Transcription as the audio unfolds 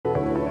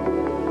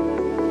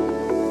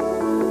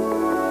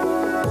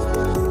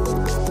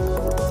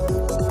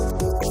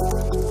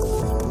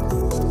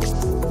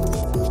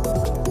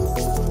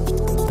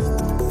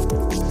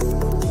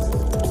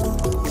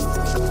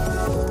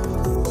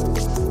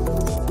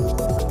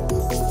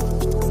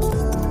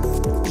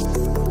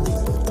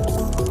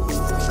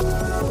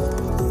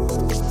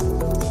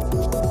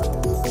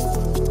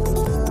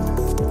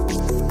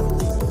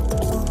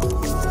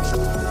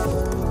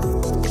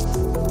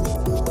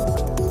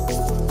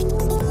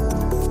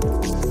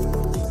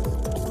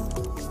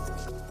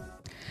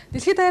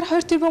Дэлхийд даяар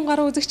 2 тэрбум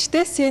гаруй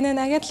үзэгчтэй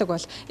CNN агентлаг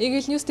бол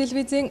Eagle News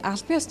телевизийн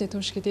албан ёсны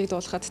түншгэлийг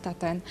дуулахад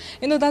таатай байна.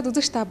 Энэ удаад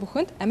үзэгч та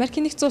бүхэнд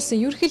Америкийн нэгдсэн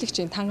улсын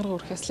ерөнхийлөгчийн тангараг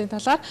өргөх ёслолын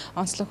талаар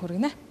онцлог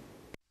хүргэнэ.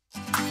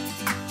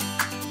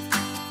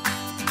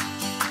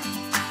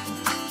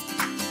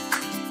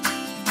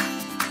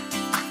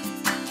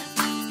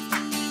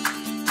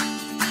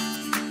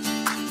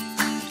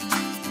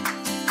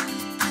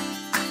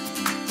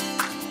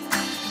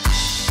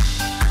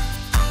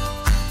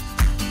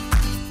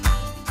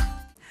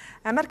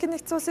 Америкийн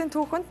нэгдсэн улсын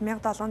түүхэнд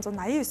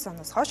 1789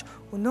 оноос хойш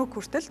өнөө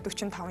хүртэл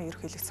 45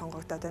 ерөнхийлөгч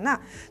сонгогдоод байна.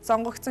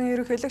 Сонгогдсон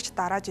ерөнхийлөгч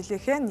дараа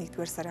жилийнхээ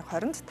 1-р сарын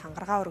 20-нд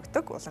тангарага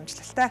өргөдөг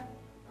уламжлалтай.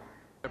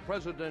 The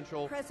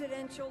presidential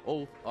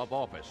oath of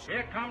office.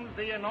 Here comes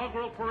the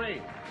inaugural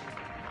parade.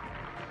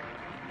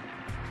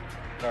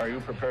 Are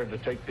you prepared to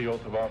take the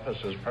oath of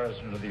office as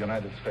President of the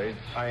United States?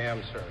 I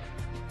am, sir.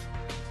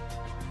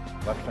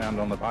 Left hand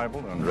on the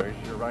Bible and raise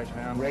your right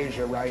hand. Raise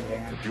your right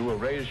hand. If you will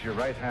raise your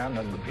right hand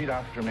and repeat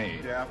after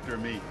me. After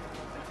me.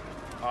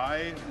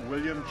 I,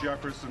 William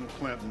Jefferson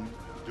Clinton,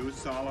 do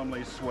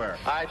solemnly swear.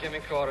 I,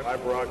 Jimmy Carter. I,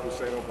 Barack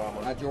Hussein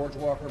Obama. I, George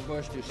Walker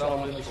Bush, do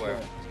solemnly swear.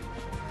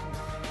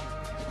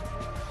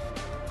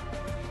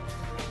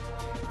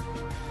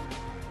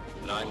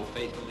 I will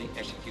faithfully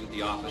execute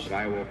the office.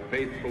 I will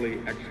faithfully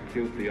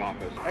execute the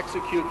office.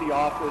 Execute the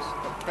office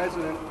of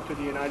President to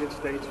the United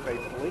States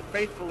faithfully.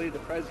 Faithfully, the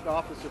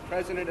office of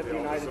President of the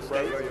United States.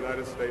 President of the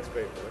United States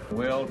faithfully.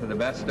 Will to the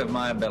best of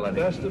my ability.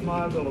 Best of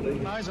my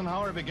ability.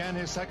 Eisenhower began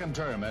his second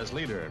term as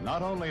leader,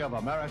 not only of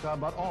America,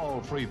 but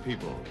all free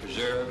people.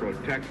 Preserve,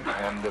 Protect,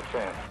 and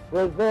defend.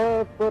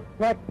 Preserve,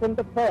 protect, and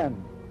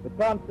defend the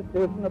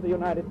Constitution of the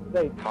United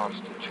States.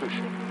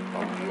 Constitution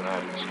of the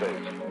United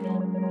States.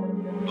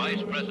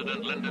 Vice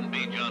President Lyndon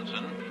B.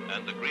 Johnson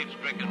and the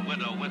grief-stricken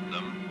widow with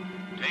them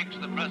takes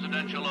the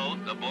presidential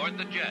oath aboard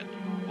the jet,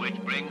 which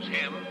brings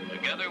him,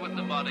 together with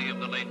the body of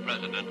the late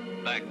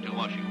president, back to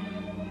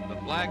Washington. The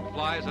flag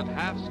flies at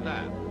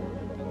half-staff.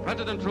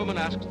 President Truman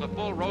asks the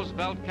full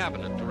Roosevelt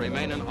cabinet to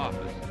remain in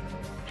office.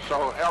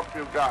 So help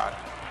you God.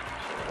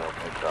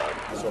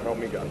 So help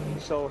me God.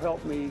 So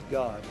help me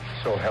God.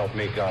 So help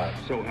me God.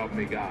 So help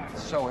me God.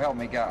 So help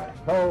me God.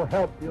 So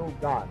help you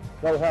God.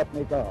 So help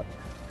me God.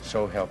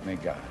 So help me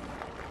God.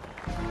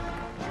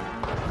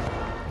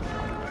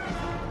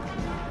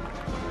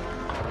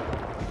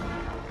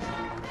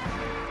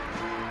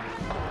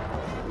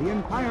 The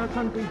entire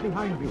country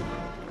behind you,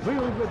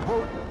 filled with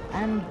hope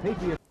and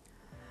patriotism.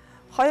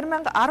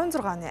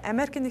 2016 оны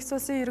Америкийн нэгдсэн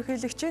улсын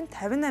ерөнхийлөгчийн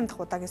 58 дахь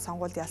удаагийн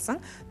сонгуульд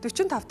ялсан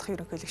 45 дахь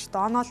ерөнхийлөгч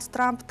Дональд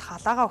Трампт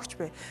халаагаа өгч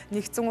буй.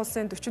 Нэгдсэн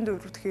улсын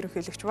 44 дахь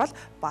ерөнхийлөгч бол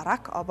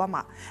Барак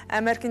Обама.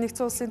 Америкийн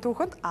нэгдсэн улсын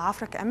түүхэнд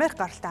Африк Америк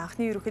гаралтай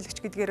анхны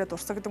ерөнхийлөгч гэдгээрээ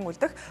дурсагдан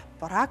үлдэх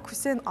Барак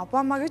Хусейн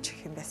Обама гэж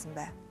хэн байсан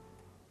бэ?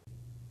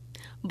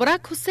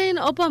 Барак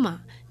Хусейн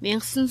Обама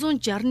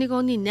 1961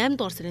 оны 8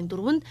 дугаар сарын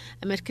 4-нд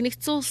Америкийн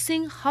нэгдсэн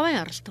улсын Хавай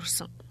аралд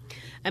төрсөн.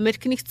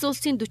 Америкийн нэгдсэн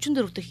улсын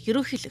 44 дахь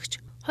ерөнхийлөгч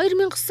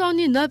 2009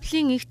 оны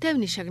Нобелийн их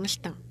тайвны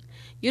шагналтан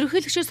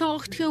ерөнхийлөгчөөр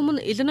сонгогдохын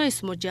өмнө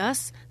Иллинойс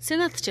мужаас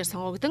сенатчаар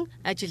сонгогдсон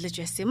ажиллаж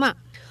байсан юм а.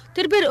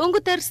 Тэрээр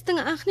өнгөт арьстан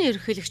анхны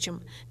ерөнхийлөгч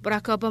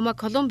Барак Обама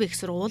Колумбия их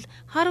сургууль,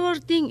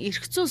 Харвардын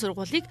эрх зүйн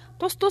сургуулийг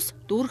тус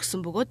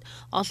дүүргэсэн бөгөөд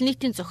олон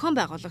нийтийн зохион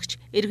байгуулагч,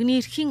 иргэний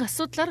эрхийн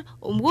асуудлаар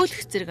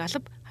өмгөөлөх зэрэг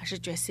алба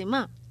хашиж байсан юм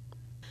а.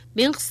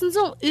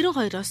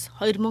 1992-оос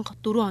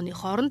 2004 оны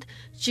хооронд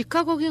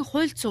Чикагогийн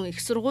хууль зүйн их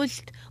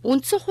сургуульд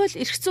үндсэн хууль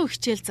эрх зүйн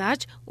хичээл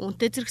зааж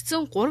үнэтэй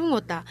зэрэгцэн 3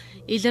 удаа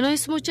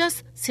Иллинойс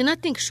мужаас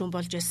сенатын гишүүн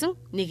болж байсан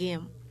нэг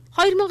юм.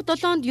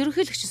 2007 онд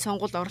ерөнхийлөгчийн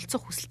сонгуульд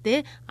оролцох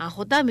хүсэлтэд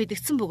анх удаа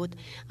мэдгдсэн бөгөөд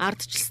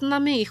ардчилсан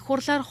намын их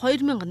хурлаар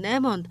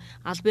 2008 онд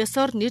аль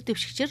биесээр нэр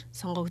дэвшигчээр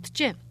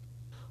сонгогджээ.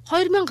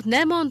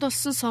 2008 онд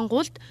болсон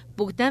сонгуульд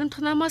бүгд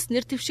найрамдах намаас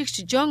нэр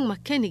дэвшигч Джон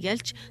Маккейнийг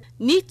ялж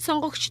нийт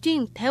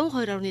сонгогчдын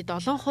 52.7%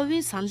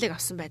 саналыг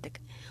авсан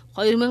байдаг.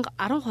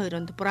 2012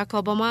 онд Барак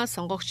Обама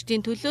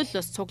сонгогчдын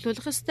төлөөллөөс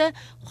цуглуулах ёстой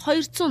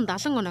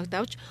 270 оногд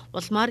авч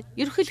улмаар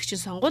ерөнхийлөгчийн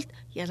сонгуульд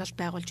ялалт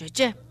байгуулж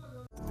байжээ.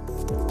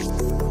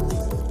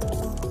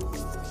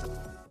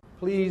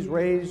 Please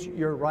raise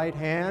your right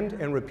hand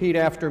and repeat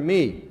after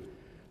me.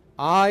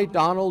 I,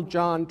 Donald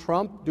John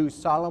Trump, do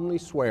solemnly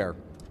swear.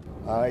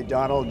 I,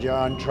 Donald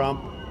John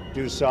Trump,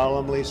 do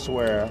solemnly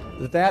swear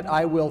that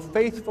I will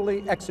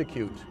faithfully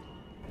execute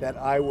the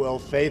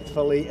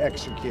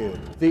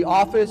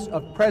office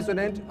of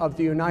President of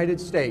the United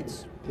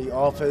States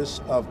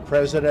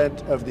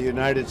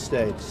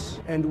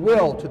and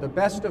will, to the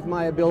best of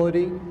my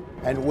ability,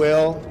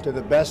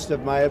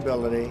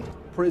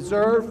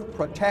 preserve,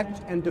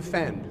 protect, and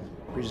defend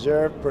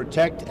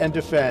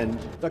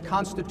the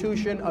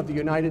Constitution of the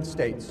United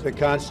States.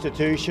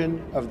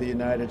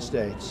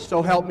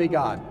 So help me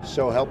God.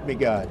 So help me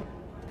God.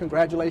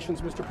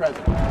 Congratulations, Mr.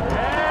 President.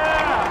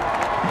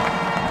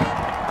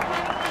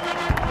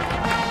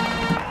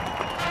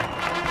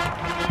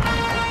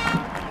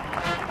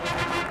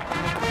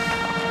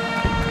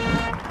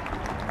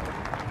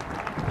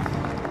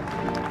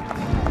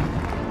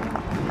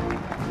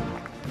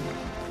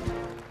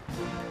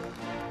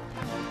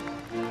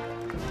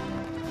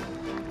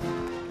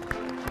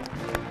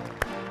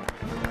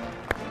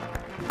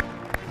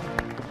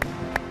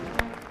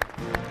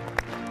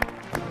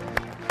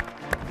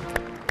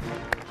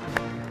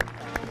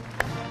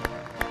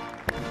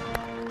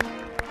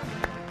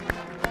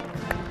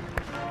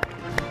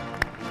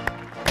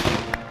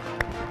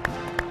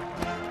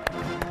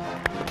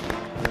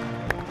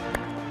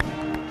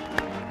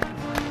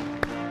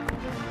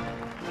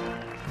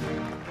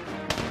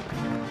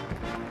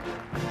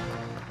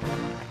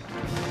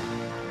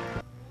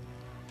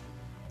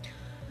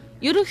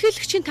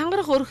 Ерөнхийлөгчийн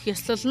тангараг өргөх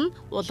ёслол нь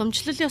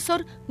уламжлал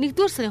ёсоор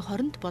 1-р сарын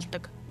 20-нд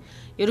болдог.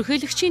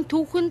 Ерөнхийлөгчийн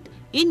түүхэнд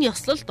энэ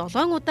ёслол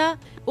 7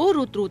 удаа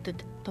өөр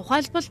өдрүүдэд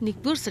тухайлбал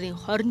 1-р сарын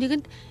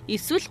 21-нд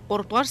эсвэл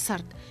 3-р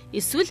сард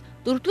эсвэл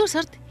 4-р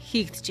сард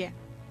хийгджээ.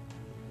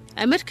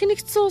 Америк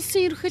нэгдсэн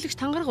улсын ерөнхийлөгч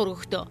тангараг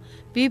өргөхдөө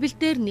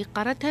Библиэлд нэг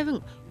гараа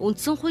тавин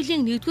үндсэн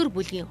хуулийн 1-р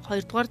бүлгийн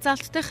 2-р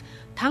заалт дахь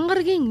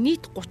тангарагийн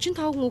нийт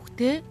 35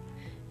 үгтэй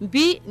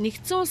би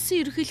нэгдсэн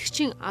улсын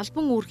ерөнхийлөгчийн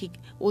албан үүргийг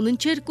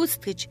үнэнчээр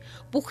гүйцэтгэж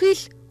бүхий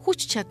л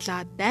хүч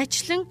чадлаа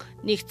дайчлан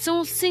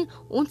нэгдсэн улсын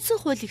үндсэн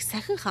хуулийг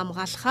сахин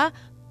хамгаалахаа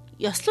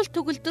ёслол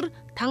төгөлдөр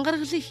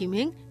тангараглалын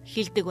хэмээн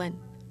хэлдэг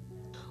байна.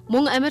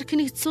 Мөн Америк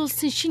нэгдсэн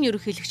улсын шинэ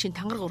ерөнхийлөгчийн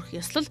тангараг өргөх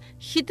ёслол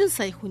хэдэн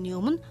сая хүний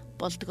өмнө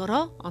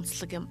болдгороо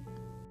онцлог юм.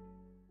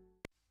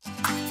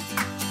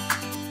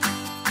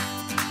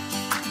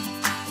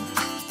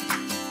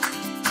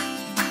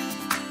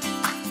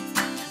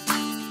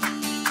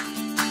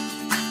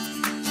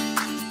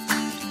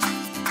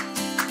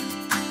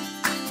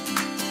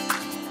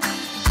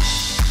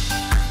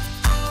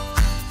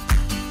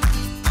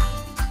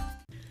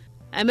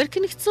 Америк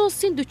нэгдсэн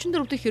улсын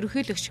 44 дахь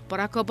ерөнхийлөгч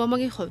Барак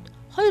Обамагийн хувьд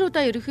 2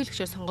 удаа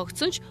ерөнхийлөгчөөр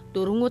сонгогдсон ч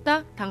 4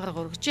 удаа тангараг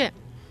өргөжээ.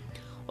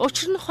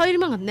 Учир нь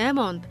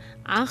 2008 онд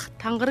анх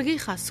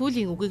тангарагийнхаа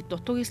сүүлийн үгийг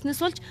дутуу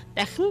хийснээс болж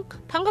дахин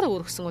тангараг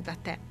өргөсөн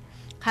удаатай.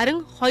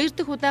 Харин 2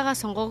 дахь удаага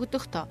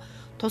сонгогдохдоо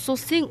тус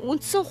улсын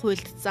үндсэн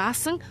хуульд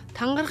заасан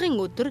тангарагийн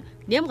өдөр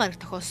нэм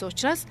гараг тохиолсон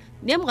учраас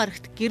нэм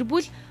гарагт гэр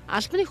бүл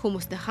албаны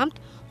хүмүүстэй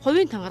хамт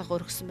хувийн тангараг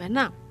өргөсөн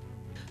байна.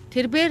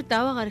 Тэрбээр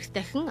даваа гарагт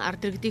дахин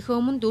ард иргэдийнхээ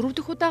өмнө 4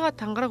 дахь удаага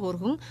тангараг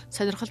өргөн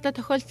сонирхолтой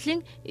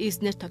тохиолдлын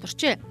эзнэр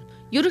тодорчээ.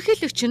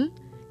 Ерөнхийлөгч нь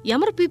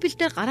ямар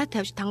Библиэлд гараа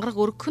тавьж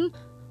тангараг өргөх нь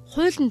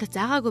хуулинд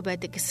заагаагүй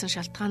байдаг гэсэн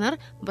шалтгаанаар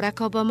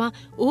Барак Обама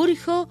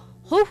өөрийнхөө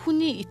хувь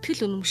хүний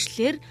итгэл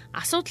үнэмшлэлээр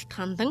асуудалд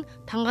хандан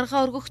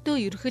тангаргаа өргөхдөө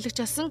ерөнхийлөгч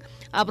асан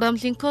Абрахам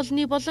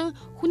Линкольны болон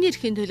хүний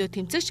эрхийн төлөө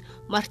тэмцэгч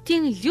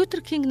Мартин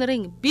Лютер Кинг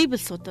нарын Библи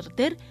судар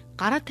дээр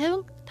гараа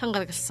тавин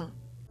тангарагласан.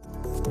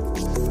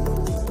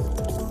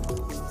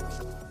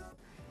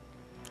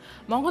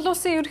 Монгол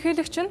улсын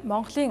ерөнхийлөгч нь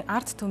Монголын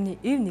ард түмний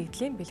эв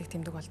нэгдлийн бэлэг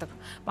тэмдэг болдог.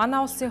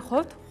 Манай улсын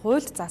хувьд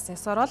хуульд заасан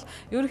ёсоор бол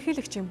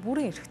ерөнхийлөгчийн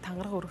бүрэн эрх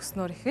тангараг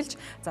өргөснөөр эхэлж,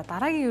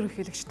 дараагийн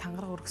ерөнхийлөгч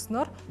тангараг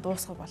өргөснөөр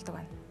дуусгах болдог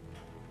байна.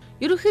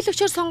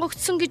 Ерөнхийлөгчөөр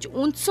сонгогдсон гэж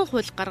үндсэн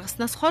хууль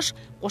гаргаснаас хойш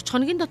 30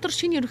 хоногийн дотор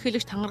шинэ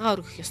ерөнхийлөгч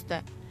тангараа өргөх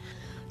ёстой.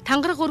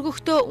 Тангараг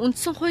өргөхдөө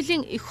үндсэн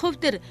хуулийн их хувь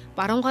дээр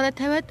баруун гараа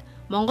тавиад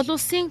Монгол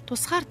улсын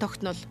тусгаар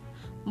тогтнол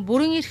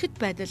бүрэн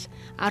эрхэт байдал,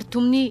 ард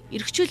түмний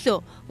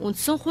эрхчлөө,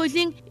 үндсэн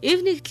хуулийн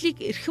эв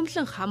нэгдлийг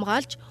эрхэмлэн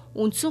хамгаалж,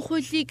 үндсэн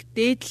хуулийг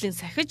дээдлэн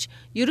сахиж,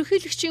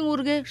 ерөнхийлөгчийн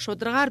үүргээ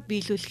шударгаар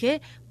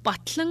биелүүлэхээ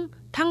батлан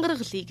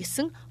тангараглая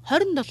гэсэн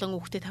 27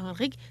 үгтэй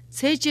тангарагыг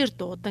цээжээр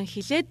дуудан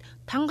хилээд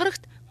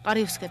тангарагт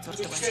гарын үсгээ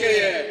зурдаг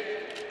байна.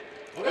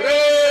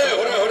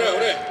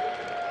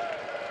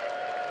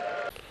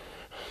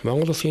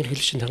 Монгол улсын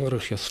ерөнхийлөгчийн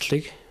тангараг өргөх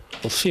ёслолыг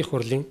улсын их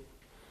хурлын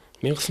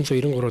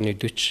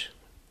 1993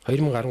 оны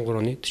 2013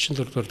 оны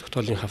 44 дугаар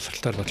тогтоолын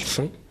хавсралтаар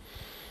баталсан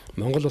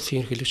Монгол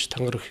улсын ерөнхийлөгч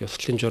тангараг өргөх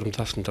ёслолын журам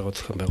заасны дагуу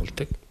зохион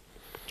байгуулдаг.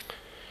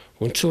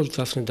 Үндсэн хууль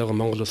заасны дагуу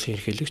Монгол улсын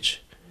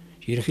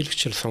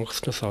ерөнхийлөгчөөр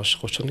сонгогдсноос хойш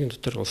 30 хоногийн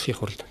дотор улсын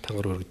их хурл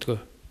тангараг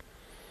өргөдөг.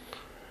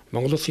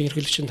 Монгол улсын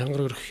ерөнхийлөгчийн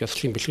тангараг өргөх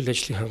ёслолын бэлтгэл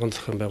ажлын ханган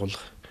зохион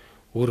байгуулах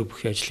өөрөө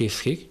бүхий ажлын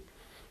хэсгийг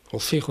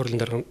улсын их хурлын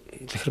дарга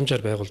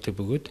захирамжаар байгуулдаг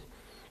бөгөөд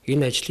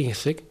энэ ажлын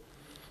хэсэг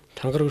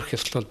тангараг өргөх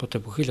ёслол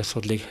холбоотой бүхий л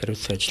асуудлыг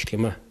хариуцсан ажилтдаг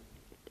юм а.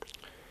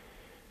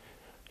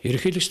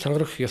 Ерөнхийлөгч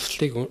тангараг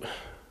ёслолыг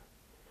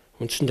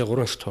үндсэндээ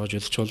 3 хэсэгт хувааж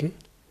үзэж болно.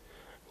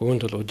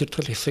 Үүнд бол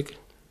удирдгал хэсэг,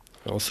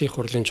 улсын их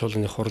хурлын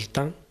чуулганы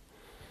хуралдаан,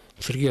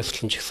 цэргийн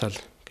ёслолын жагсаал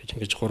гэж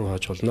ингэж 3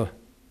 хувааж болно.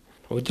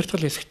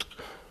 Удирдгал хэсэгт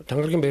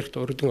тангарагийн байрт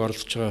өргөдөн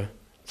оролцож байгаа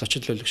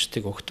зочид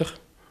төлөвчдийг угтах,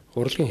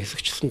 урлагийн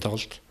хэсэгчлсэн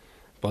тоглолт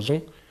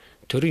болон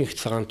төрийн их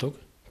цагаан туг,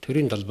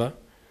 төрийн далбаа,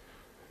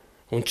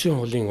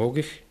 үндсэн хуулийн уг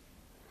их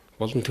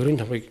болон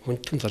төрийн тамгыг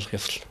хүндхэн залах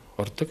ёслол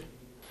ордог.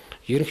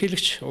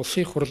 Ерөнхийлөгч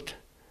улсын их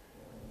хурлд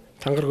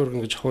тангараг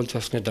өргөн гэж хууль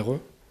заасны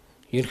дагуу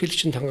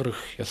ерөнхийлөгчийн тангараг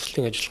өргөх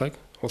ёслолын ажиллагааг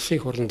улсын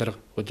их хурлын дарга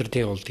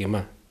удирдах болдог юм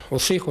а.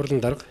 Улсын их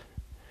хурлын дарга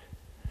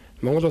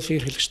Монгол улсын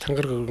ерөнхийлөгч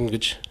тангараг өргөн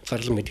гэж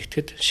зарлан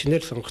мэдэгдэхэд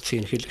шинээр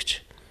сонгогдсон ерөнхийлөгч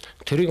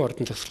төрийн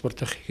ордон засвар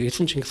дах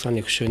Эзэн Чингис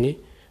хааны хөшөөний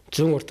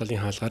зүүн урт талын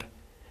хаалгаар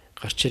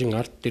гарч ирэн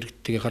ард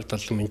дэргэдтэйг гар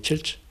далан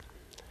мэнчилж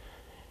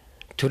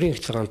төрийн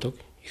их цагаан туг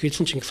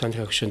Эзэн Чингис хааны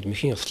хөшөөнд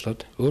мэхийн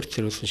ёслоод өөр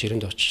зэрүүлсэн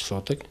ширээнд очиж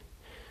суудаг.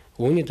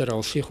 Үүний дараа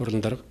улсын их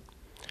хурлын дарга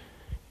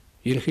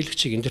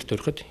ерөнхийлөгчийг эндэрт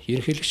өргөхөд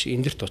ерөнхийлөгч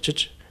эндэрт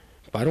очиж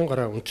баруун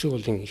гараа үндсэн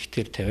хуулийн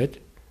ихтээр тавиад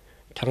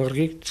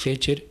тангарагийг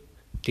цээжээр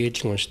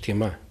дээдлэн уншдаг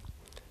юм а.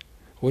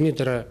 Үүний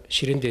дараа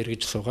ширээнд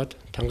эргэж суугаад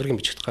тангарагийн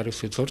бичигт гар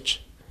үсээ зурж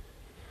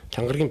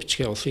тангарагийн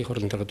бичгээ улсын их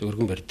хурлын даргад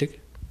өргөн барьдаг.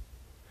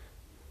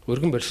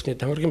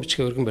 Тангарагийн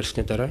бичгээ өргөн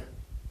барьсны дараа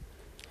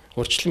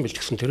урьдчилан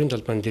бэлтгэсэн төрийн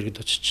далбааны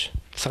дэргэд очиж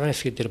цагаан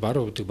хэсгээ дээр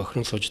баруун өвдөг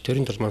бохирон сууж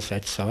төрийн далбаанаас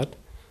айдас аваад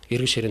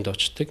эргэж ширээнд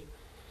очдог.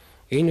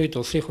 Энэ үед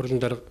улсын их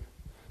хурлын дарга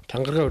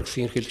тангараа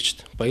өргөсөн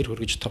ерөнхийлөгчд баяр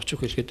хүргэж товч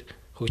өгөхөд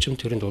хөгжим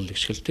төрийн дуулыг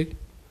ашигладаг.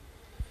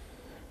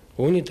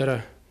 Үүний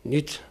дараа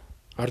нийт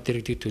ард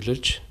иргэдийг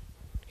төлөөлж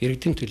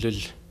иргэдийн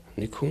төлөөлөл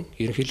нэг хүн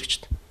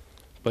ерөнхийлөгчд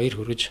баяр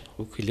хүргэж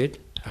үг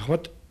хэлээд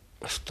ахмад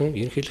астан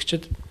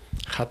ерөнхийлөгчд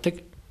хадаг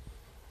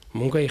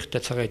мөнгө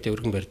аяхтай цагаан эдээ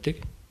өргөн барьдаг.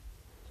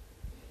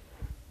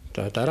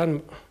 Дараа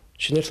нь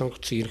шинээр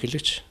сонгогдсон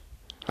ерөнхийлөгч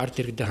ард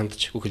иргэдэд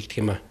хандж үг хэлдэг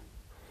юм аа.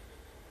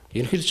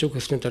 Ерөнхийлөгч үг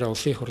хэлсний дараа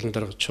улсын их хурлын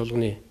дарга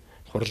чуулганы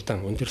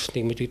хуралдаан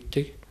өндөрснийг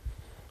мэдэгддэг.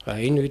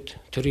 Энэ үед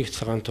төрийн их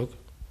цагаан туг,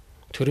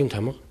 төрийн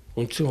тамга,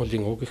 үндсэн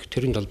хуулийн уг их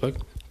төрийн далбайг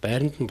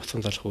байранд нь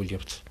бацхан залах үйл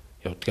явц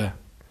явдаг.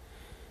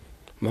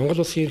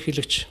 Монгол улсын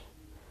ерөнхийлөгч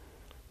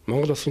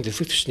Монгол улсын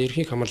дэвсгэр түвшний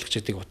ерөнхий хамгаалагч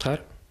гэдэг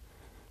утгаар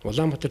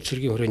Улаанбаатар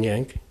цэргийн хүрээний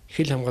анги,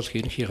 хил хамгаалах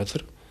ерөнхий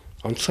газар,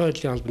 онцгой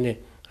байдлын албаны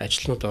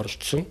ажилтнууд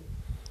оролцсон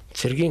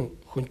цэргийн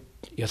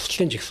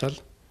ёслолын жагсаал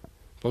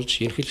болж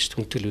ерөнхийлөгчд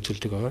хүндэтгэл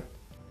үзүүлдэг байгаа.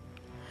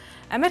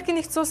 Америкийн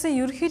нэгдсэн улсын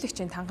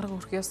ерөнхийлөгчийн тангараг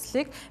өргөх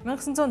ёслолыг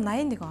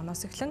 1981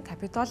 оноос эхлэн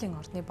Капитолийн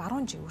ордны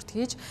баруун жигүүрт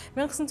хийж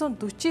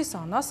 1949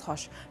 оноос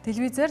хойш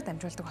телевизээр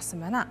дамжуулдаг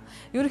болсон байна.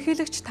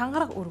 Ерөнхийлөгч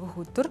тангараг өргөх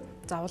өдөр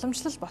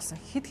завуламжлал болсон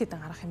хэд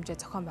хэдэн арга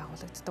хэмжээ зохион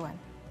байгуулагддаг байна.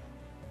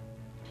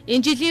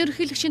 Энэ жилийн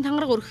ерөнхийлөгчийн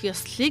тангараг өргөх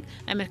ёслолыг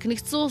Америк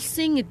нэгдсэн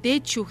улсын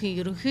дээд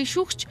шүүхийн ерөнхий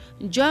шүүгч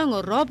Джон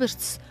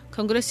Робертс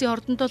Конгрессийн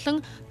ордонд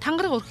болон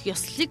тангараг өргөх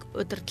ёслолыг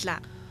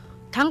удирдлаа.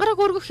 Тангараг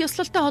өргөх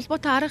ёслолтой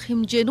холбоотой арга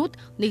хэмжээнүүд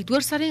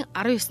 1-р сарын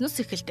 19-ноос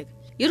эхэлдэг.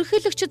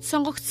 Ерөнхийлөгчд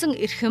сонгогдсон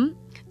эрхэм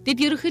дэд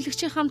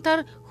ерөнхийлөгчийн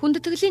хамтаар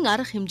хүндэтгэлийн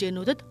арга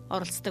хэмжээнүүдэд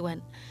оролцдог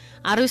байна.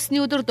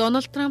 19-ний өдөр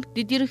Дональд Трамп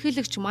дэд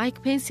ерөнхийлөгч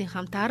Майк Пенсийн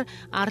хамтаар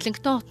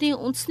Арлингтон хотын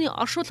үндэсний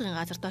оршуулгын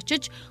газарт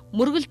очиж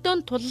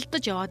мөргөлдөөн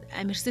тулалдаж яваад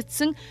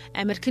амьсгдсан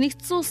Америк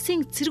нэгдсэн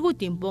улсын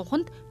цэргүүдийн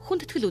бунханд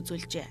хүндэтгэл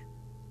үзүүлжээ.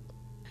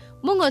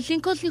 Мөн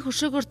Линкольны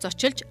хөшөөгөөр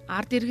зочилж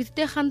ард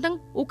иргэдтэй хандан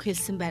үг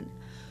хэлсэн байна.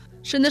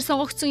 Шинээр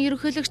сонгогдсон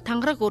ерөнхийлөгч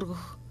тангараг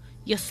өргөх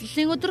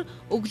ёслолын өдөр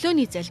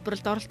өглөөний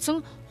залбиралд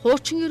оролцсон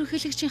хуучин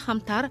ерөнхийлөгчийн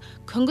хамтаар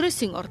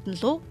Конгрессийн ордон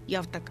руу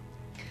явдаг.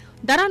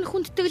 Дараа нь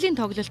хүндэтгэлийн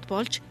тоглолт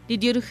болж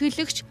дэд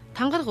ерөнхийлөгч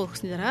тангараг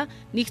өргөсний дараа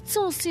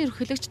нэгдсэн улсын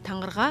ерөнхийлөгч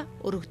тангаргаа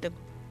өргөдөг.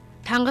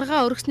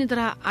 Тангаргаа өргөсний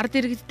дараа ард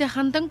иргэдтэй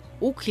хандан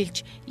үг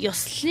хэлж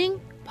ёслолын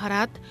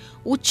парад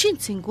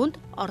үдшийн цэнгүүнд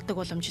ордог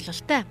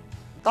уламжлалтай.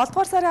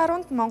 7-р сарын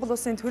 10-нд Монгол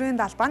улсын төрийн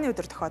далбааны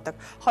өдөр тохиодог.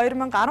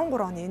 2013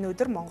 оны энэ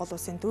өдөр Монгол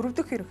улсын 4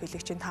 дахь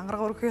ерөнхийлөгчийн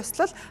тангараг өргөх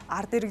ёслол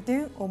ард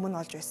иргэдийн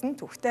өмнө болж байсан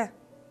түүхтэй.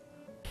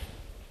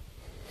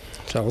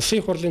 За улсын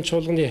их хурлын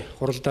чуулганы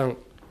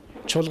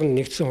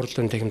нэгдсэн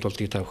хурлын танхимд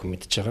болдгийг та бүхэн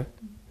мэдж байгаа.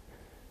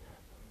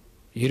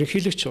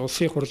 Ерөнхийлөгч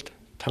улсын их хурлд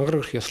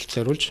тангараг өргөх ёслол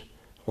зориулж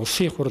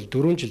улсын их хурл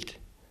 4 жилд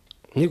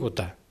нэг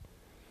удаа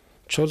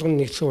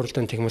чуулганы нэгдсэн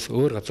хурлын танхимаас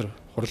өөр газар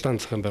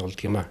хурлаан зохион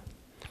байгуулдаг юм аа.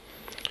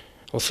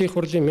 Улсын их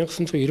хурлын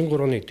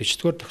 1993 оны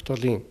 40-р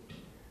тогтоолын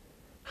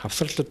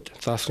хавсралд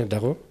заасны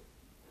дагуу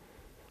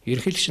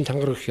ерөнхийлөгчийн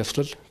тангараг өргөх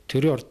ёслол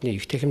төрийн ордны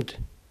их танхимд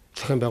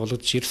зохион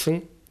байгуулагдж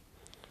ирсэн.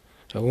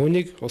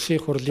 Үүнийг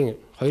улсын их хурлын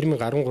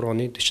 2013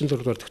 оны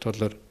 44-р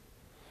тогтоолоор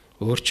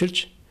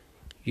өөрчилж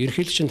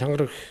ерөнхийлөгчийн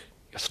тангараг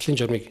өргөх ёслолын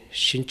журмыг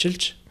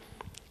шинжилж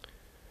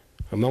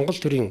Монгол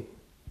төрийн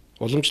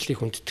уламжлалыг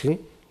хүндэтгэн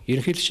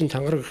ерөнхийлөгчийн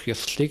тангараг өргөх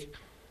ёслолыг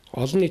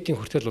олон нийтийн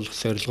хүртэл болгох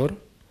зорилгоор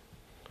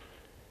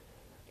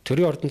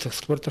төрийн ордон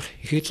цагсалбар дахь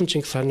их эзэн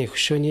Чингис хааны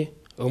хөшөөний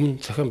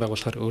өмнө зохион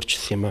байгуулахаар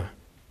өөрчилсөн юм аа.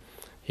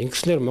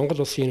 Ингэснээр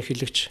Монгол улсын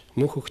ерөнхийлөгч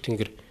мөнх хөх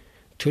тэнгэр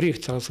төрийн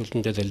их цагаас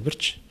үлдэндээ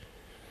залбирч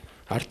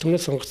ард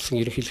түмнээс сонгогдсон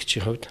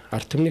ерөнхийлөгчийн хувьд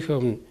ард түмнийхээ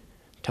өмнө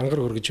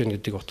тангараг өргөж байна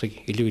гэдэг утгыг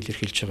илүү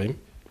илэрхийлж байгаа юм.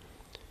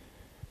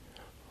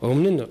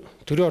 Өмнө нь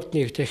төрийн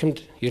ордны их танхимд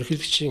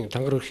ерөнхийлөгчийн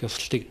тангараг өргөх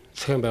ёслолыг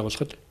зохион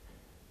байгуулахад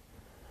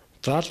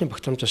заалын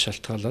багтаамжаас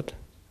шалтгаалаад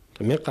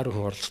 1000 гаруй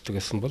хүн оролцдог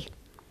гэсэн бол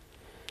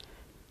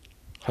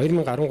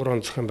 2013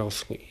 онд зохион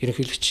байгуулсан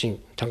ерөнхийлөгчийн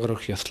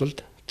тангараг өргөх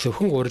ёслолд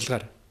зөвхөн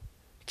урилгаар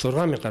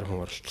 6000 гаруй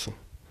хүн оролцсон.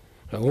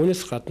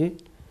 Үүнээс гадна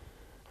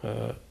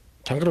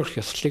тангараг өргөх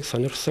ёслолыг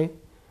сонирхсон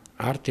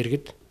ард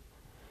иргэд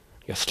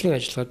ёслолын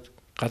ажиллагаад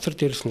газар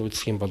дээрээс нь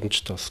үзэх юм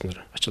боломжтой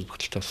болсноор ач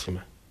холбогдолтой болсон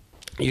юм а.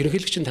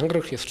 Ерөнхийлөгчийн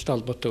тангараг өргөх ёслолтой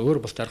холбоотой өөр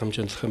бус арга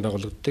хэмжээнд зохион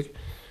байгуулагддаг.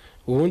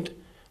 Үүнд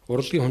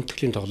урлагийн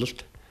хүндэтгэлийн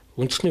тоглолт,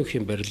 үндэсний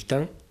үеийн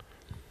барилдаан,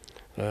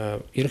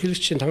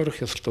 ерөнхийлөгчийн тангараг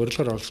өргөх ёслолд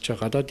урилгаар оролцож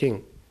байгаа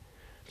гадаадын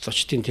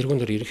зочдын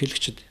тэргүүнээр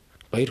ерөнхийлөгчд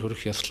баяр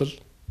хүрэх ёслол,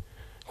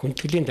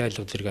 хүндэтгэлийн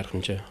дайлга зэрэг арга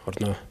хэмжээ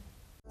орно.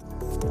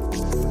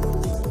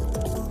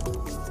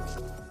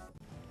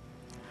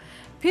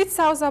 Пит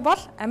Сауза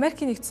бол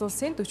Америкийн нэгдсэн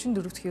улсын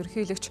 44 дахь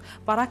ерөнхийлөгч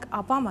Барак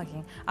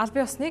Обамагийн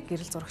албан ёсны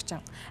гэрэл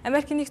зурагчин.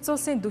 Америкийн нэгдсэн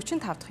улсын 45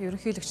 дахь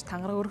ерөнхийлөгч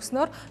тангараг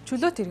өргөснөөр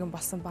чөлөөт иргэн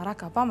болсон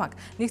Барак Обамаг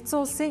нэгдсэн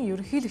улсын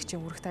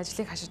ерөнхийлөгчийн үүрэгт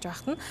ажлыг хашиж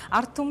байхад нь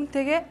ард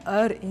түмэнтэйгээ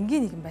ойр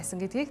энгийн нэгэн байсан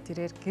гэдгийг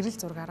тэрээр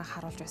гэрэл зургаараа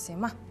харуулж байсан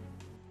юм а.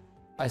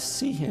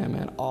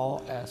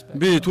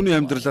 Би түүний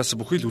амьдралаас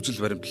бүхий л үзэл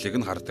баримтлалыг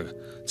нь хардаг.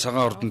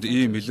 Цагаан ордонд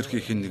ийм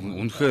илэрхий хэн нэгэн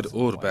үнэхээр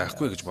өөр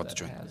байхгүй гэж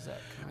бодож байна.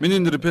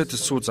 Миний нэр Пит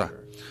Сауза.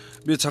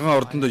 Би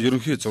цагаан ордонд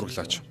ерөнхий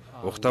зураглаач.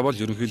 Ухтаа бол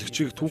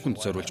ерөнхийлөгчийг түүхэнд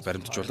зориулж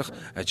баримтжуулах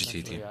ажил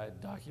хийдэг юм.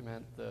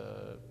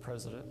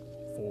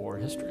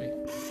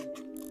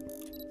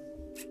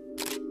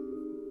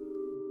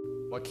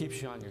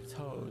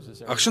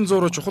 Агшин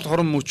зуур чухал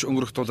хорон мөч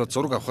өнгөрөх тулд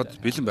зураг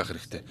авахд бэлэн байх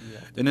хэрэгтэй.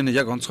 Энэ нь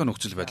яг онцгой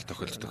нөхцөл байдал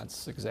тохиолддог.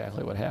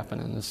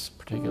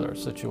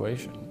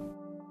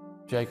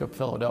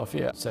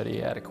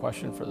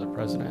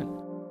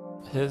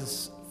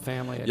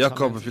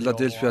 Якоб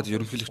Филадельфиад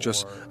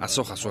ерөнхийлөгчөөс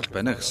асуух асуулт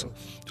байна гэсэн.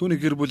 Түүний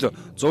гэр бүл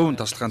 100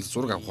 тасалгаанд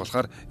зураг авах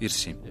болохоор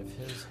ирсэн юм.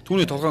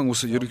 Түүний толгойн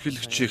үс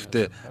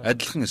ерөнхийлөгчийнхтэй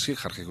адилхан эсхийг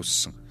харахыг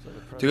хүссэн.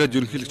 Тэгээд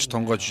ерөнхийлөгч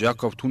тонгоож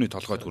Якоб түүний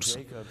толгойд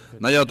хүрсэн.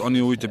 80-аад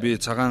оны үед би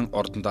цагаан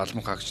ордонд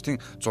албан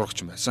хаагчдын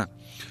зурагч байсан.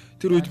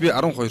 Тэр үед би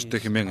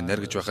 12-т хэмээн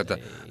наргиж байхад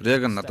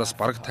Реган надаас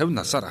бараг 50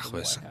 насаар ах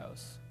байсан.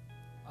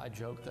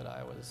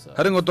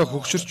 Харин одоо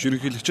хөгшөрч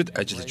ерөнхийлөгчөд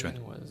ажиллаж байна.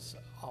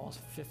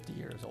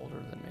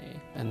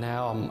 And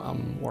now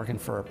I'm working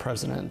for a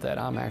president that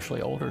I'm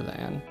actually older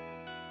than.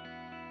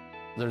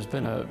 There's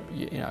been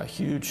a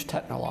huge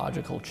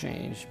technological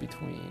change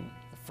between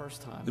the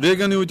first time.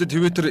 Реганы үед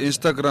Twitter,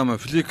 Instagram,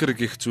 Flickr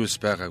гэх зүйлс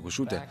байгаагүй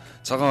шүү дээ.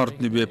 Цагаан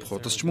ордны веб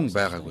худасч мөн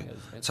байгаагүй.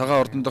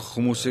 Цагаан ордон дох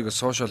хүмүүсийг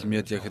сошиал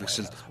медиа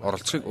хэрэгсэлд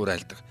оролцохыг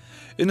уриалдаг.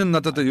 Энэ нь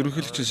надад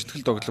ерөнхийлөгчийн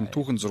сэтгэл догтлом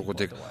түүхэн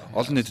зургуудыг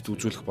олон нийтэд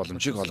үзүүлэх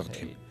боломжийг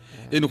олгодог юм.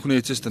 Энэ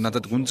бүхний эцэст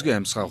надад гүнзгий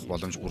амьсгаа авах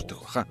боломж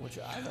хүрдэг баха.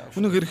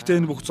 Үнэн хэрэгтээ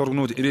энэ бүх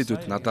зургнууд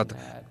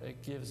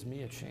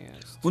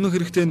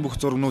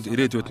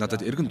ирээдүйд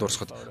надад эргэн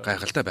дурсахад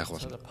гайхалтай байх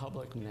болно.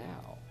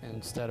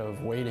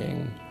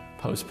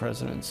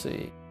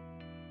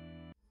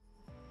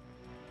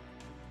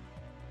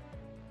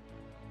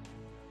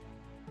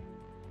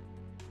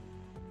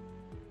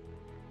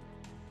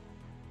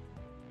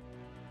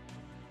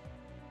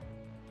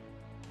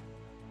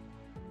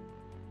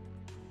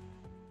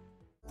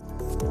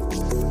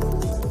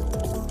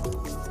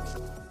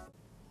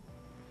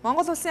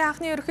 Монгол улсын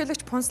анхны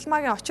ерөнхийлөгч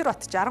Пунсалмаагийн Очир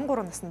бат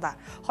 63 наснда,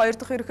 2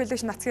 дахь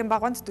ерөнхийлөгч Нацгийн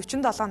Багванд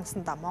 47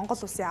 наснда Монгол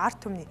улсын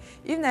ард түмний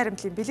ив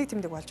найрамдлын бэлэг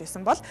тэмдэг болж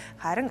байсан бол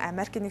харин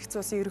Америкийн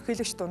нэгдсэн улсын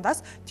ерөнхийлөгч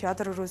дундаас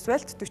Теодор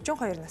Рузвельт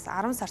 42 нас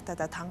 10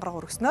 сартайда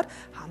тангараг өргөснөөр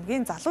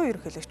хамгийн залуу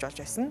ерөнхийлөгч болж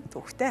байсан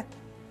түүхтэй.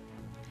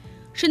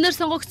 Шинээр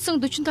сонгогдсон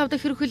 45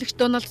 дахь ерөнхийлөгч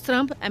Дональд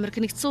Трамп Америк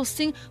нэгдсэн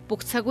улсын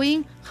бүх цаг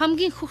үеийн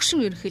хамгийн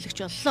хөгшин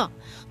ерөнхийлөгч боллоо.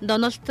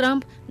 Дональд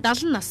Трамп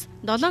 70 нас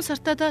 7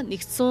 сартайда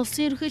нэгдсэн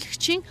улсын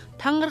ерөнхийлөгчийн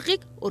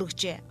тангарагыг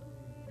өргөжээ.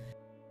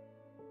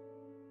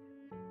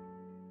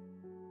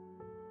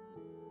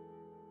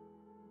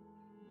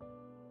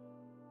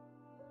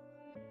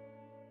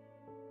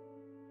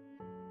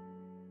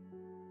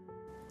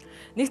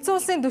 Нэгдсэн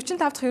улсын 45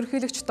 дахь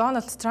ерөнхийлөгч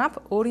Дональд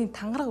Трамп өөрийн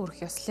тангараг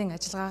өргөх ёслолын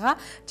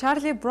ажиллагаагаа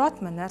Чарли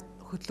Бротманаар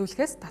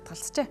хөтлүүлэхээс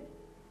татгалзжээ.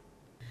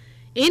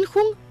 Энэ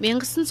хүн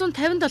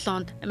 1957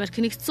 онд Америк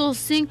нэгдсэн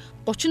улсын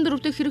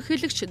 34 дахь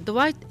ерөнхийлөгч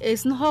Dwight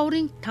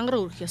Eisenhower-ын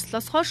тангараг өргөх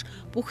ёслолоос хойш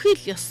бүхий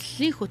л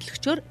ёслолын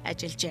хөтлөгчөөр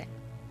ажиллажээ.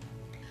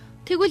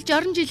 Тэгвэл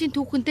 60 жилийн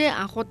түүхэндээ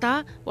анх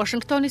удаа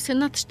Вашингтоны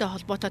Сенаттай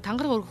холбоотой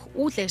тангараг өргөх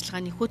үйл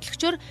ажиллагааны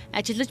хөтлөгчөөр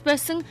ажиллаж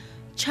байсан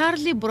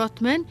Чарли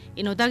Бротман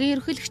энэ удаагийн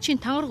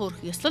ерөнхийлөгчийн тангараг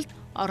өргөх ёслолд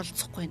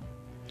оролцохгүй.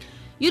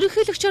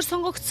 Ерөнхийлөгчөөр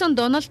сонгогдсон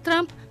Дональд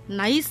Трамп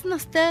 89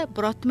 настай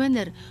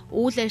Бротманаар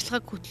үйл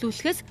ажиллагааг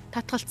хөтлүүлэхээс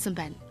татгалцсан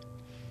байна.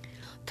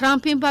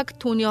 Трампын баг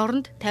түүний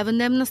оронд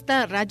 58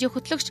 настай радио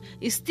хөтлөгч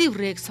Стив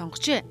Рэйг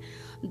сонгожээ.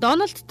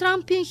 Дональд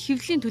Трампын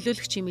хэвлэлийн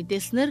төлөөлөгчийн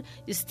мэдээлснээр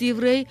Стив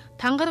Рэй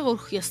тангараг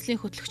өргөх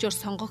ёслолын хөтлөгчөөр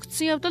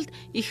сонгогдсон явдалд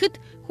ихэд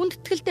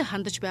хүндэтгэлтэй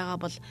хандаж байгаа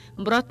бол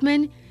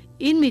Бротман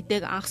энэ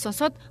мэдээг анх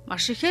сонсоод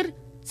маш ихээр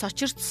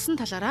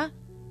цочирдсан талаараа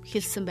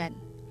хэлсэн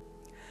байна.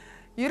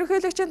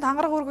 Ерөнхийлөгчийн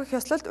тангараг өргөх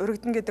ёслолд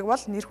өргөдөн гэдэг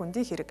бол нэр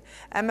хүндийн хэрэг.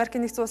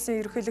 Америкийн нэгдсэн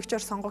улсын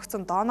ерөнхийлөгчөөр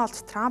сонгогдсон Дональд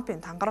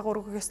Трампын тангараг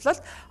өргөх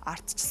ёслолд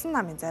ардчилсан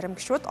намын зарим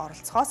гишүүд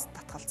оролцохоос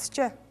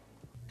татгалзжээ.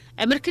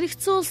 Америк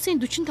нэгдсэн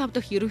улсын 45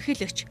 дахь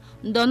ерөнхийлөгч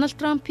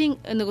Дональд Трампын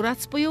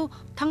инаугурац буюу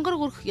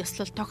тангараг өргөх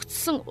ёслол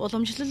тогтсон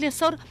уламжлал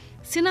ёсоор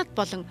Сенат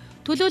болон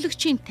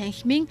төлөөлөгчийн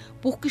танхимын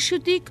бүх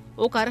гишүүдийг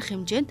уг арга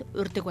хэмжээнд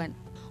урьдаг байна.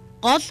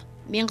 Гол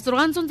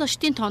 1600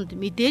 зочдын тоонд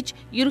мэдээж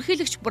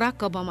ерөнхийлөгч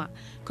Барак Обама,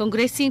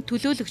 Конгрессийн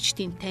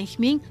төлөөлөгчдийн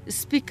танхимын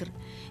спикер,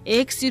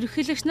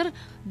 экс-ерөнхийлөгч нар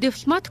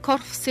дипломат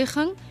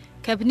корпусын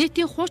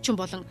кабинетийн хуучин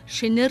болон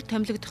шинээр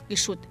томилогдох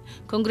гишүүд,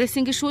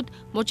 Конгрессийн гишүүд,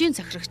 мужийн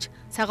захирагч,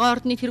 цагаан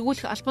ордныг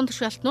хэрэгүүлэх албан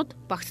тушаалтнууд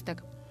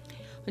багтдаг.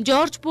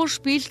 Жорж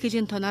Буш, Билл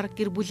Клинтонаар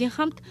гэр бүлийн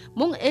хамт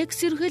мөн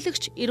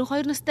экс-ерөнхийлөгч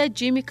 92 настай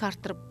Жимми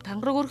Картер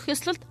тангараг өргөх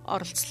ёслолд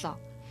оролцлоо.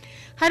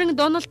 Харин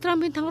Дональд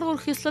Трампын тангараг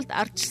өргөх ёслолд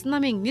ардчилсан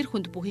намын нэр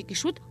хүнд бүхий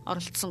гишүүд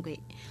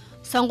оролцсонгүй.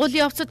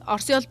 Сонгуулийн явцад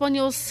Оросын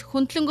албаны улс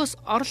хөндлөнгөөс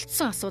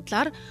оролцсон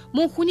асуудлаар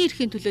мөн хүний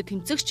эрхийн төлөө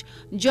тэмцэгч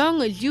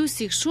Джон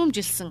Льюисийг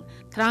шүүмжилсэн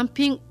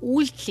Трампын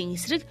үйлдэлийн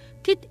эсрэг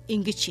тэд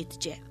ингэж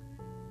шийджээ.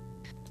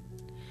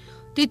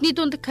 Тэдний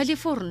дунд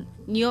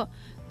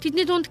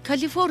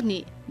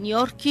Калифорни,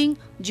 Нью-Йоркийн,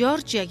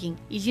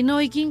 Жоржиагийн,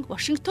 Иллинойгийн,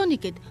 Вашингтоны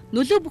гэд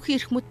нөлөө бүхий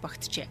эрх мэт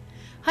багтжээ.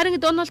 Харин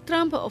Дональд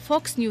Трамп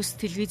Fox News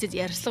телевизэд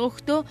ярилцлага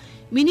өгөхдөө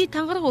миний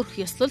тангараг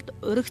өргөх ёслолд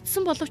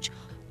өргөдсөн боловч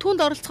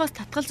түүнд оролцохоос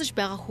татгалзаж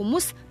байгаа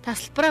хүмүүс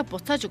тасалбараа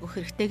буцааж өгөх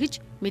хэрэгтэй гэж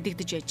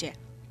мэдэгдэж байжээ.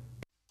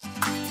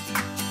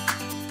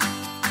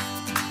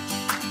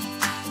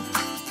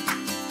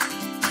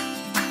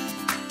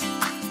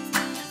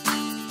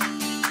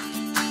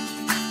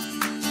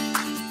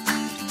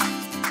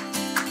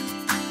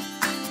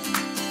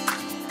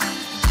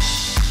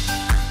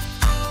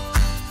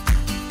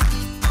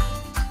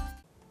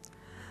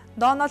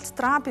 Дональд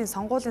Трампын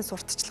сонгуулийн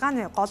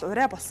сурталчилгааны гол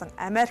ураа болсон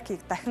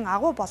Америкийг дахин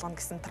агуу болгоно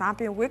гэсэн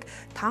Трампын үгийг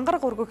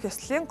тангараг өргөх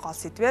ёслолын гол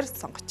сэдвээр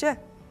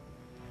сонгожээ.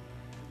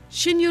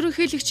 Шинэ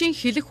ерөнхийлөгчийн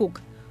хэлэх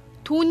үг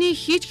түүний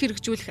хийж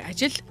хэрэгжүүлэх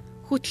ажил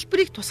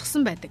хөтөлбөрийг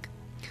тусгасан байдаг.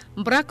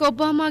 Барак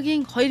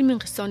Обамагийн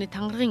 2009 оны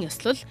тангарагын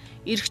ёслол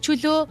эрх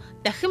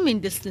чөлөө дахин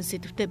мэндэлсэн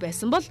сэдвтэй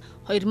байсан бол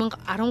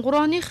 2013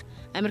 оных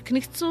Америк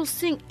нэгдсэн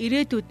улсын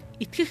ирээдүйд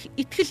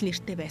итгэл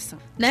нэртэй байсан.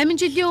 8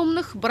 жилийн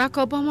өмнөх Барак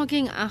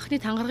Обамагийн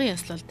анхны тангарагын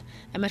ёслолд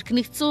Америк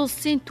нэгдсэн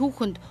улсын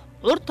түүхэнд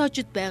урд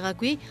тожид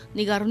байгаагүй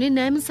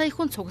 1.8 сая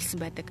хүн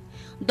цугласан байдаг.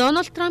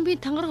 Дональд Трампын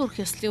тангараг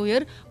өргөх ёслолын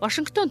үеэр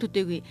Вашингтон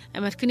төдийгүй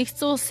Америк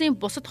нэгдсэн улсын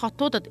бусад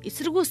хотуудад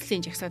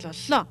эсэргүүцлийн жагсаал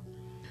боллоо.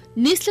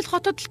 Нийслэл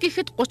хотод л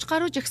гэхэд 30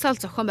 гаруй жагсаал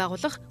зохион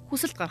байгуулах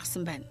хүсэлт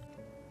гаргасан байна.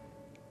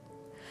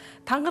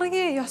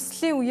 Тангарагийн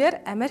ёслолын үеэр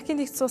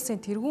Америкийн нэгдсэн улсын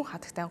тэргүүн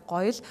хатагтай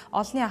гоёл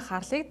олонний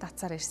анхаарлыг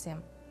татсаар ирсэн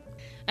юм.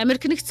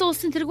 Америк нэгдсэн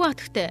улсын тэргүүн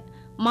хатагтай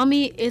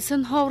Мами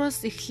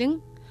Эйзенхауероос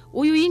эхлэн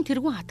үе үеийн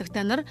тэргүүн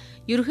хатагтай нар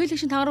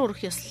ерөнхийлөгчийн тангараг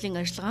өргөх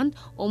ёслолын ажиллагаанд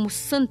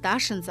өмссөн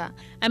даашин за.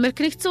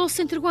 Америк нэгдсэн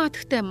улсын тэргүүн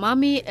хатагтай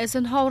Мами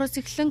Эйзенхауероос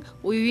эхлэн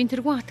үе үеийн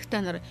тэргүүн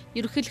хатагтай нар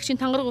ерөнхийлөгчийн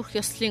тангараг өргөх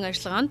ёслолын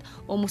ажиллагаанд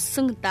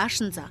өмссөн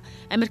даашин за.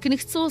 Америк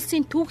нэгдсэн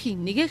улсын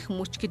түүхийн нэгэх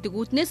мөч гэдэг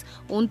үүднээс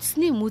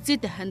үндэсний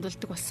музейд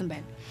хандуулдаг болсон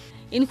байна.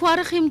 Энэхүү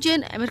арга хэмжээ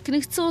нь Америк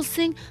нэгдсэн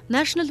улсын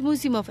National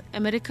Museum of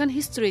American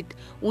History-д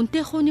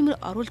үнэтэй хувь нэмэр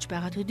оруулж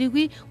байгаа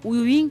төдийгүй үе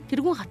үеийн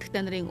тэргүүн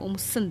хатагтай нарын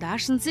өмссөн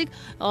даашинзыг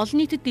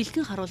олон нийтэд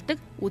дэлгэн харуулдаг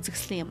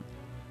үзэгсэлэн юм.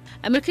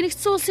 Америк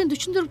нэгдсэн улсын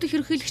 44 дахь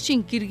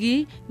ерөнхийлөгчийн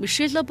гэргий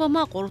Мишель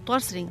Обама 3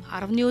 дугаар сарын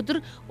 10-ны өдөр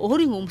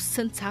өөрийн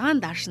өмссөн цагаан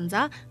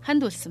даашинзаа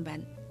хандуулсан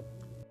байна.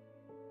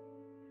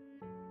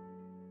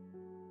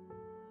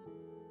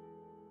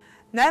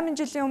 8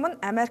 жилийн өмнө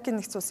Америкийн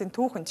нэгдсэн улсын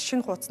түүхэнд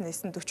шинэ хуудас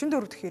нээсэн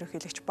 44 дахь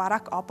ерөнхийлөгч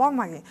Барак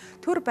Обамагийн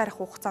төр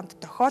барих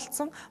хугацаанд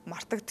тохиолдсон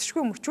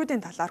мартагдшгүй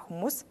мөчүүдийн талаар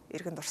хүмүүс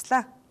эргэн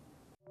дурслаа.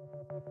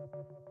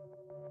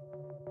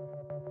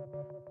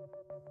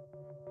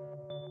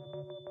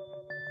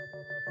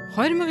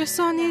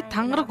 оны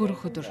тангараг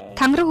өргөх өдөр.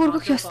 Тангараг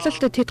өргөх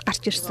ёслолд тэд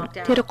гарч ирсэн.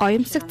 Тэр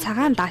гоёмсог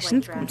цагаан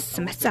даашинд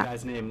өмссөн байсан.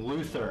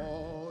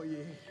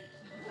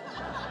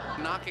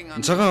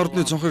 Цагаан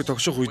ордны цонхыг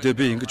тогших үедээ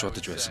би ингэж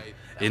бодож байсан.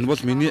 Энэ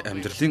бол миний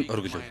амьдралын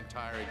оргил.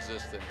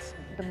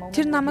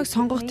 Тэр намайг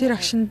сонгох тэр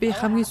агшинд би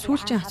хамгийн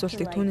сүүлчийн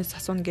асуултыг түүнээс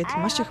асууна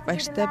гэдэл маш их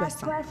баяртай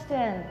байсан.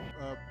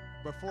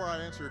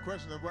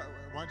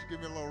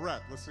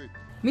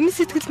 Миний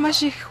сэтгэл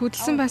маш их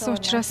хөдөлсөн байсан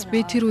учраас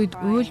би тэр үед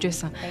уйлж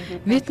байсан.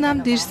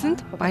 Вьетнамд ирсэнд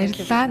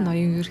баярлалаа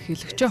ноён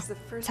ерөнхийлөгчөө.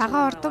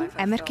 Цагаан ордон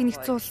Америкийн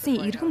нэгдсэн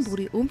улсын иргэн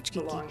бүрийн өмч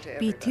гэдгийг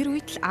би тэр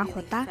үед л анх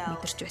удаа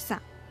мэдэрч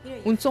байсан.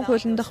 Үндсэн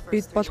хуулийн дах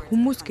бид бол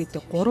хүмүүс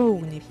гэдэг 3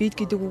 үгний бид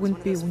гэдэг үгэнд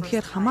би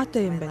үнэхээр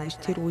хамаатай юм байна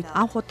гэж тэр үед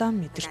анх удаа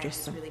мэдэрч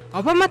байсан.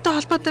 Обаматай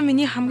холбоотой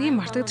миний хамгийн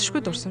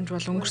мартагдашгүй дурсамж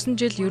бол өнгөрсөн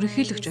жил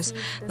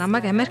ерөнхийлөгчөөс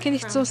намайг Америкийн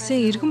нэгдсэн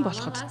улсын иргэн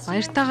болоход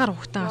баяртайгаар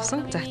ухтан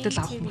авсан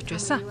захидал авах мөч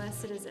байсан.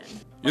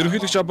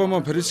 Ерөнхийлөгч Обама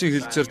Парисын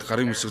хэлэлцээрт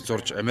гарын үсэг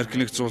зурж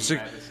Америкийн нэгдсэн улсыг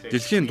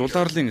дэлхийн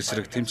дулаарлын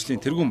эсрэг тэмцлийн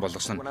тэргүүн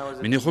болгосон нь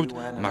миний хувьд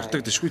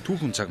мартагдашгүй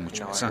түүхэн цаг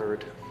мөч байсан.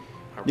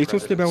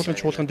 Нэгдсэн улсны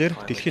байгууллагын чуулган дээр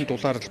дэлхийн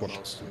дулаалал бол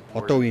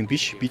одоо үеийн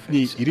биш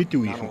бидний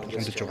ирээдүйн үеийнхэн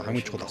тулгамдж байгаа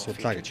хамгийн чухал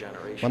асуудал гэж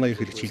манай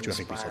ерөнхийлөгч хэлж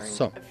байгааг би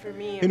сонссон.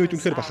 Энэ үед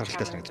үнэхээр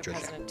бахархалтай санагдаж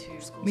байлаа.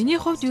 Миний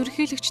хувьд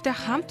ерөнхийлөгчтэй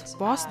хамт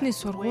Бостны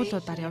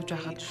сургуулиудаар явж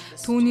байхад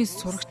түүний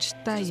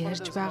сурагчтай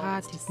ярьж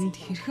байгаа тэдэнд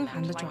хэрхэн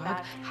хандаж байгааг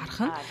харах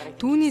нь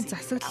түүний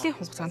засаглалын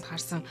хугацаанд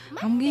харсан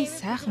хамгийн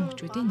сайхан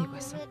мөчүүдийн нэг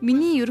байсан.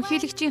 Миний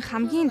ерөнхийлөгчийн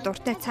хамгийн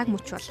дуртай цаг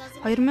мөч бол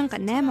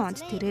 2008 онд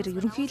тэрээр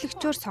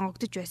ерөнхийлөгчөөр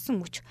сонгогдож байсан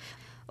мөч.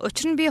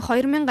 Учир нь би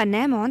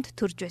 2008 онд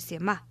төрж байсан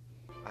юм а.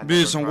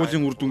 Би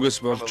сонгуулийн үр дүнгээс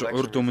болж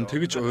урд өмнө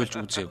тэгж ойлж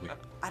үзээгүй.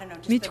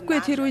 Мэдэхгүй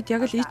тэр үед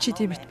яг л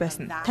ичэд бит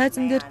байсан.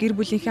 Тайзан дээр гэр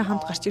бүлийнхээ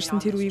хамт гарч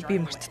ирсэн тэр үеийг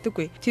би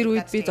мартдаггүй. Тэр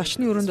үед би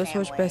зочны өрөөндөө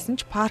сууж байсан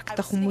ч парк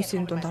дах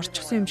хүмүүсийн дунд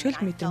орчихсон юм шиг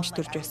л мэдрэмж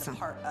төрж байсан.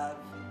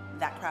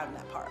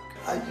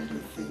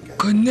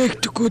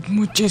 Connecticut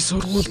мужийн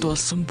сургуульд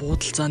болсон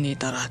буудалцааны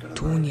дараа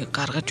түүний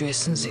гаргаж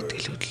байсан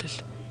сэтгэл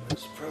хөдлөл.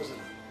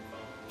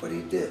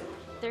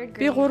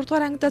 Би 3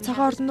 дугаар ангидаа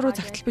цагаан ордон руу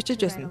загтал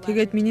бичиж байсан.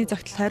 Тэгээд миний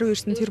загтал хариу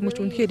ирсэн тэр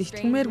мөч үнэхээр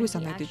итгэмээргүй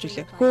санагдаж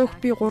илээ.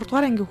 Хөөх би 3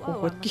 дугаар ангийн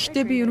хүүхэд.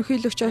 Гэхдээ би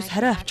ерөнхийлөгчөөс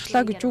хариу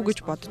авчихлаа гэж үү гэж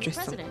бодож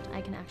байсан.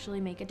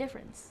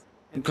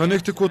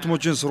 Connecticut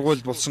мужийн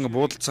сургуульд болсон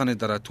буудалцааны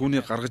дараа түүний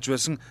гаргаж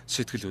байсан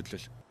сэтгэл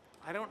хөдлөл.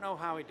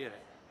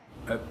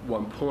 At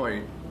one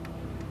point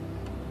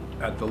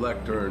at the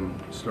lectern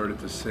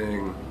started to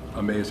sing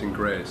Amazing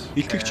Grace.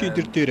 Илтгэгчийн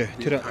эдэр дээр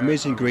тэр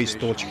Amazing Grace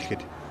дуулж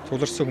эхлэхэд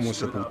туларсан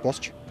хүмүүсээ бүгд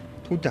босч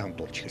түүнтэй хамт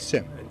дуулж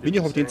эхэлсэн. Миний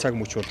хувьд энэ цаг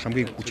мөч бол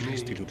хамгийн хүчрэх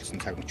сэтгэл хөдлөсөн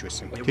цаг мөч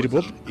байсан. Тэр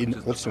бол энэ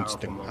улс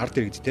үндэстэн ард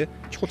иргэдтэй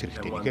чухал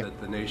хэрэгтэй нэг.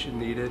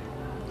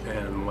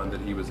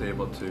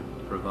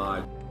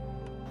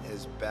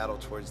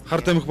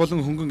 Хар тамхи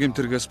болон хөнгөн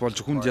гэмтэргээс болж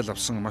хүнд ял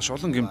авсан маш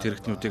олон гэмт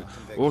хэрэгтнүүдийг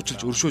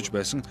уучлж өршөөж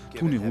байсан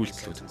түүний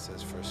үйлдэлүүд.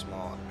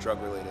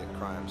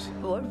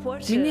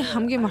 Миний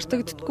хамгийн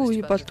мартагддаггүй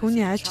үе бол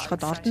түүний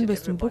айлчлахад ордонд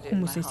байсан бүх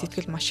хүмүүсийн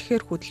сэтгэл маш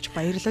ихээр хөдөлж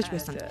баярлаж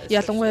байсан.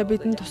 Ялангуяа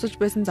бидэнд тусалж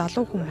байсан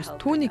залуу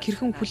хүмүүс түүнийг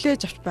хэрхэн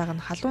хүлээж авч байгаа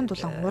нь халуун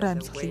дулаан уур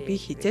амьсгалыг би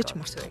хизээж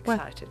мартахгүй.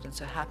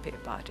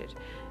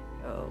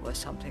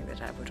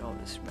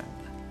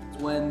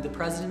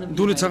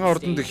 Түүний цагаан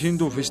ордонд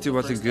Хиндու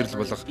фестивалийн гэрэл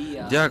болох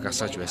яг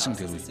асааж байсан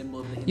тэр үе.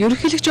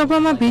 Ерөнхийлөгч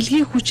Обама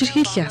бэлгийн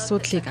хүчирхийллийн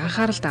асуудлыг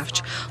анхааралд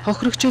авч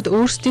хохирогчид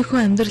өөрсдийнхөө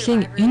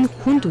амьдралын энэ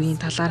хүнд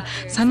үеийн талаар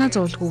санаа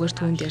зовлгүйгээр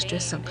түүнд ярьж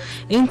байсан.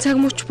 Энэ цаг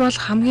мөч бол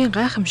хамгийн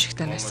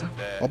гайхамшигтай байсан.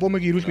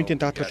 Обамагийн эрүүл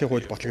мэндийн даатгалын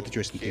хууль батлагдаж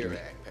байсан тэр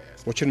үе.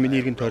 Учир нь миний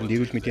эргэн тойронд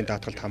эрүүл мэндийн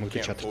даатгалд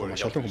хамрагдаж чадахгүй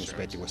маш олон хүмүүс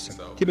байдаг байсан.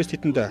 Тиймээс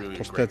тэдэнд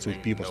тустай зүйл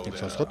бий болсныг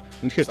сонсоход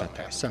үнэхээр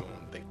таатай байсан.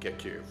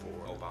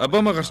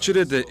 Обама гарч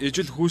ирээд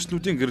ижил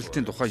хүйснүүдийн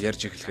гэрэлтийн тухай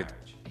ярьж эхлэхэд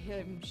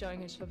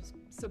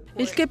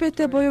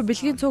LGBT буюу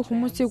бэлгийн цөөх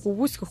хүмүүсийг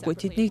үгүйсгэхгүй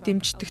тэднийг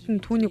дэмждэгт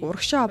нь түүнийг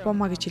урагшаа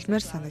Обама гэж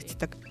хэлмээр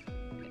санагддаг.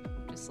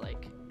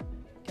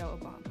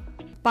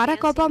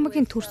 Барак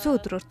Обамагийн төрсөн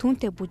өдрөөр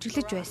түүнтэй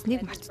бүжиглэж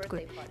байсныг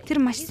мартдаггүй. Тэр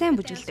маш сайн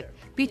бүжиглдэг.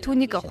 Би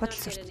түүнийг худал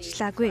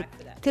сурталчлаагүй.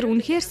 Тэр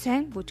үнэхээр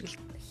сайн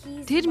бүжиглэв.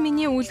 Тэр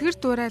миний үлгэр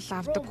дуурайл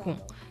авдаг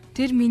хүн.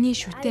 Тэр миний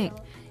шүтэн.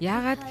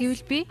 Яагаад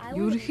гэвэл би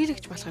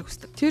ерөнхийлөгч болохыг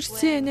хүсдэг. Тэр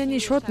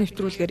CNN-ийн шууд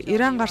нэвтрүүлгээр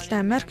Иран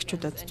гаралтай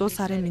Америкчуудад 100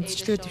 сарын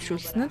мэдчилгээ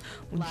дэвшүүлсэн нь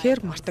үнэхээр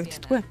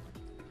мартагддаггүй.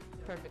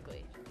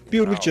 Би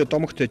үргэлж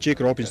домогт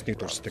Джек Робинсныг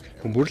дурсдаг.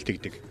 Хүмүүрэл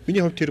тэгдэг.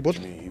 Миний хувьд тэр бол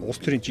улс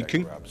төрийн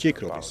жинхэнэ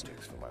Джек Робинс.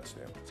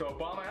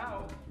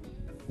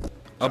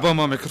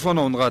 Обама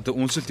микрофоноо унгаад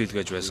үнсэлт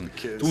илгээж байсан.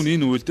 Түүний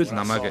энэ үйлдэл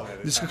намайг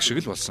нисгэх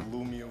шиг л болсон.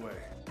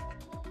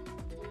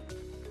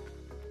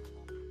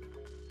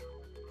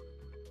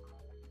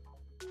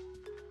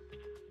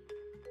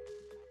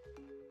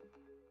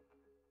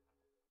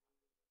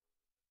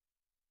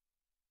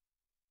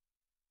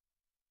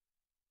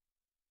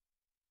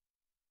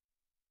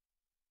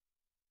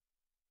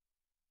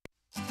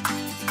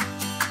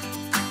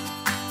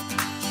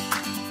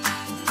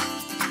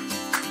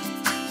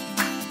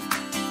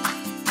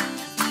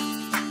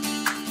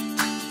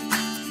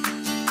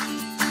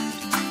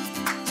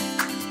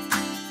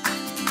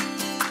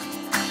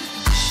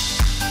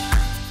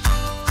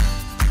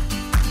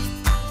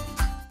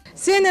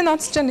 CNN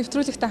онцолж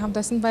нэвтрүүлэгтэй хамт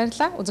байсан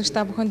баярлалаа. Үзэгч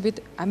та бүхэнд бид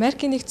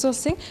Америкийн нэгдсэн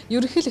улсын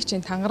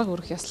ерөнхийлөгчийн тангараг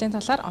өргөх ёслолын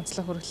талаар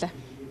онцлог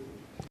хүргэлээ.